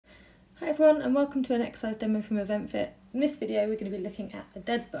everyone, and welcome to an exercise demo from EventFit. In this video we're going to be looking at the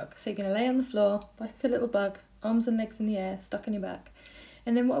dead bug. So you're going to lay on the floor like a little bug, arms and legs in the air, stuck on your back.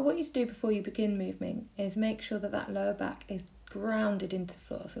 And then what I want you to do before you begin moving is make sure that that lower back is grounded into the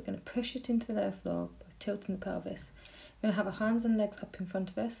floor. So we're going to push it into the lower floor by tilting the pelvis. We're going to have our hands and legs up in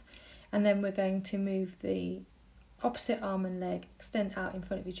front of us, and then we're going to move the opposite arm and leg, extend out in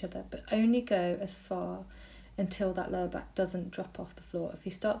front of each other, but only go as far until that lower back doesn't drop off the floor. If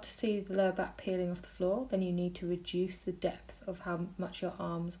you start to see the lower back peeling off the floor, then you need to reduce the depth of how much your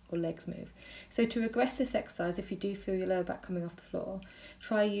arms or legs move. So to regress this exercise, if you do feel your lower back coming off the floor,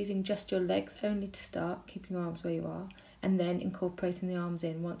 try using just your legs only to start, keeping your arms where you are, and then incorporating the arms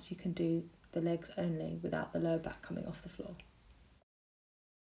in once you can do the legs only without the lower back coming off the floor.